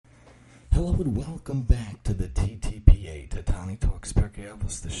Hello and welcome back to the TTPA, Tatani Talks Pirkei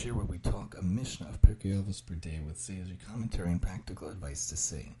Avos, the shir where we talk a Mishnah of Pirkei Avos per day with Seizure commentary and practical advice to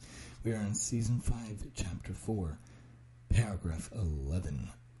say. We are in Season 5, Chapter 4, Paragraph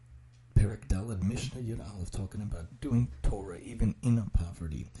 11. Perek Daled, Mishnah Yud Aleph, talking about doing Torah even in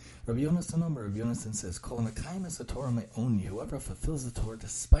poverty. Rabbi Yonasan says, Kol Mekayim es Torah me'oni, whoever fulfills the Torah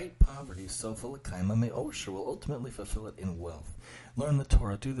despite poverty, so for L'kaima me'osher, will ultimately fulfill it in wealth. Learn the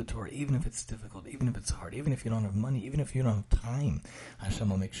Torah, do the Torah, even if it's difficult, even if it's hard, even if you don't have money, even if you don't have time. Hashem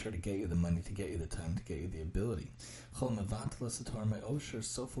will make sure to get you the money, to get you the time, to get you the ability. Chol mevatel es Torah me'osher,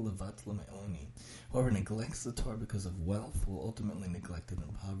 so for levatel me'oni. Whoever neglects the Torah because of wealth will ultimately neglect it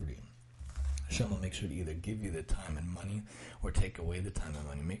in poverty. Hashem will make sure to either give you the time and money or take away the time and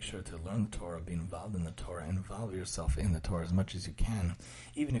money. Make sure to learn the Torah, be involved in the Torah, involve yourself in the Torah as much as you can,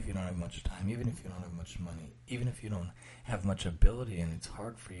 even if you don't have much time, even if you don't have much money, even if you don't have much ability and it's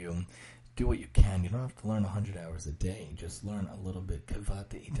hard for you. Do what you can. You don't have to learn 100 hours a day. Just learn a little bit. Kavat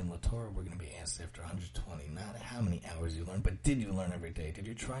itim l'Torah. We're going to be asked after 120, not how many hours you learn, but did you learn every day? Did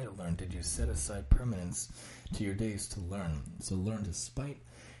you try to learn? Did you set aside permanence to your days to learn? So learn despite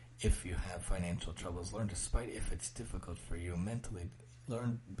if you have financial troubles, learn despite if it's difficult for you mentally,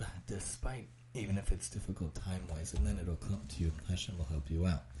 learn despite even if it's difficult time-wise, and then it'll come to you. Hashem will help you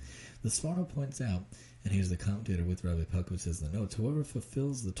out. The Svara points out, and here's the commentator with Rabbi Puck, which says the notes, whoever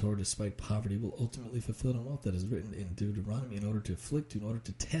fulfills the Torah despite poverty will ultimately fulfill in wealth that is written in Deuteronomy in order to afflict you, in order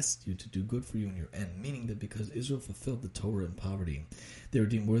to test you, to do good for you in your end, meaning that because Israel fulfilled the Torah in poverty, they were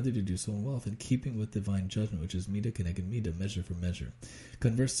deemed worthy to do so in wealth, in keeping with divine judgment, which is midah keneged midah, measure for measure.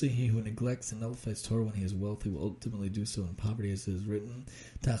 Conversely, he who neglects and nullifies Torah when he is wealthy will ultimately do so in poverty, as it is written,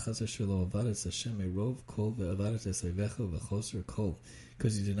 Tachas asher lo avadas Hashem merov kol ve'avadas esovecha v'choser kol.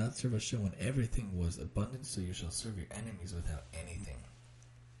 Because you did not serve Hashem when everything was abundant, so you shall serve your enemies without anything.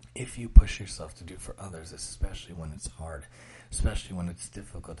 If you push yourself to do for others, especially when it's hard, especially when it's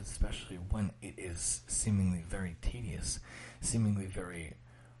difficult, especially when it is seemingly very tedious, seemingly very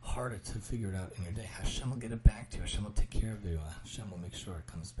hard to figure it out in your day, Hashem will get it back to you. Hashem will take care of you. Hashem will make sure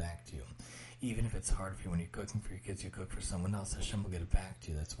it comes back to you. Even if it's hard for you when you're cooking for your kids, you cook for someone else, Hashem will get it back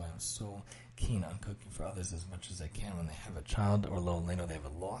to you. That's why I'm so keen on cooking for others as much as I can. When they have a child or a little later they have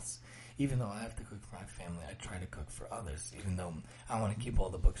a loss, even though I have to cook for my family, I try to cook for others. Even though I want to keep all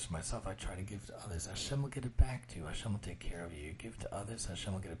the books for myself, I try to give to others. Hashem will get it back to you. Hashem will take care of you. You give to others,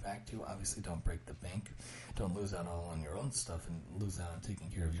 Hashem will get it back to you. Obviously, don't break the bank. Don't lose out all on your own stuff and lose out on taking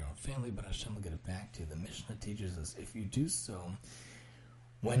care of your own family, but Hashem will get it back to you. The Mishnah teaches us if you do so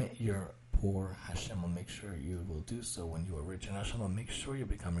when you're poor, Hashem will make sure you will do so when you are rich, and Hashem will make sure you're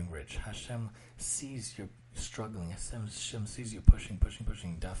becoming rich. Hashem sees you struggling. Hashem sees you pushing.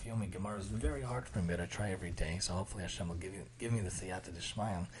 Daf Yomi Gemara is very hard for me, but I try every day, so hopefully Hashem will give me the siyata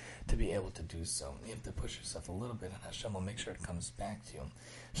d'shmaya to be able to do so. You have to push yourself a little bit, and Hashem will make sure it comes back to you.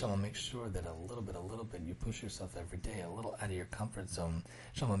 Hashem will make sure that a little bit, you push yourself every day, a little out of your comfort zone.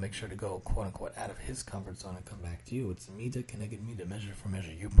 Hashem will make sure to go, quote-unquote, out of his comfort zone and come back to you. It's midah keneged midah, measure for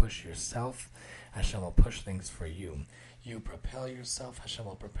measure. You push yourself, Hashem will push things for you. You propel yourself, Hashem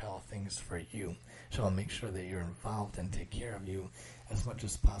will propel things for you. Hashem will make sure that you're involved and take care of you as much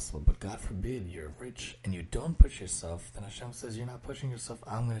as possible. But God forbid you're rich and you don't push yourself, then Hashem says, you're not pushing yourself,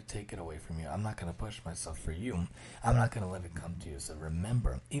 I'm going to take it away from you. I'm not going to push myself for you. I'm not going to let it come to you. So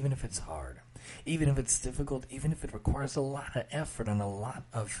remember, even if it's hard, even if it's difficult, even if it requires a lot of effort and a lot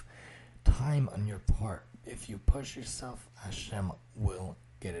of time on your part, if you push yourself, Hashem will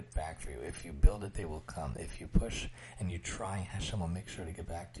get it back for you. If you build it, they will come. If you push and you try, Hashem will make sure to get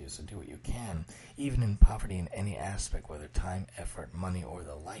back to you. So do what you can, even in poverty in any aspect, whether time, effort, money, or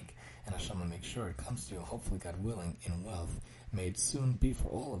the like, and Hashem will make sure it comes to you, hopefully, God willing, in wealth. May it soon be for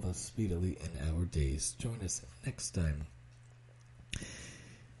all of us speedily in our days. Join us next time.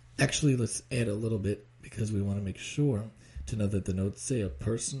 Actually, let's add a little bit, because we want to make sure to know that the notes say a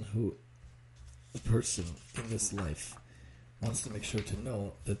person in this life wants to make sure to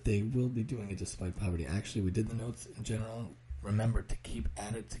know that they will be doing it despite poverty. Actually, we did the notes in general. Remember to keep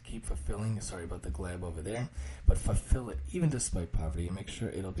at it, to keep fulfilling. Sorry about the glab over there. But fulfill it even despite poverty and make sure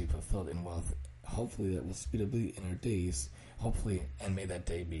it'll be fulfilled in wealth. Hopefully that will speedily in our days. Hopefully, and may that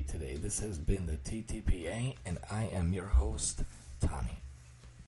day be today. This has been the TTPA, and I am your host, Tommy.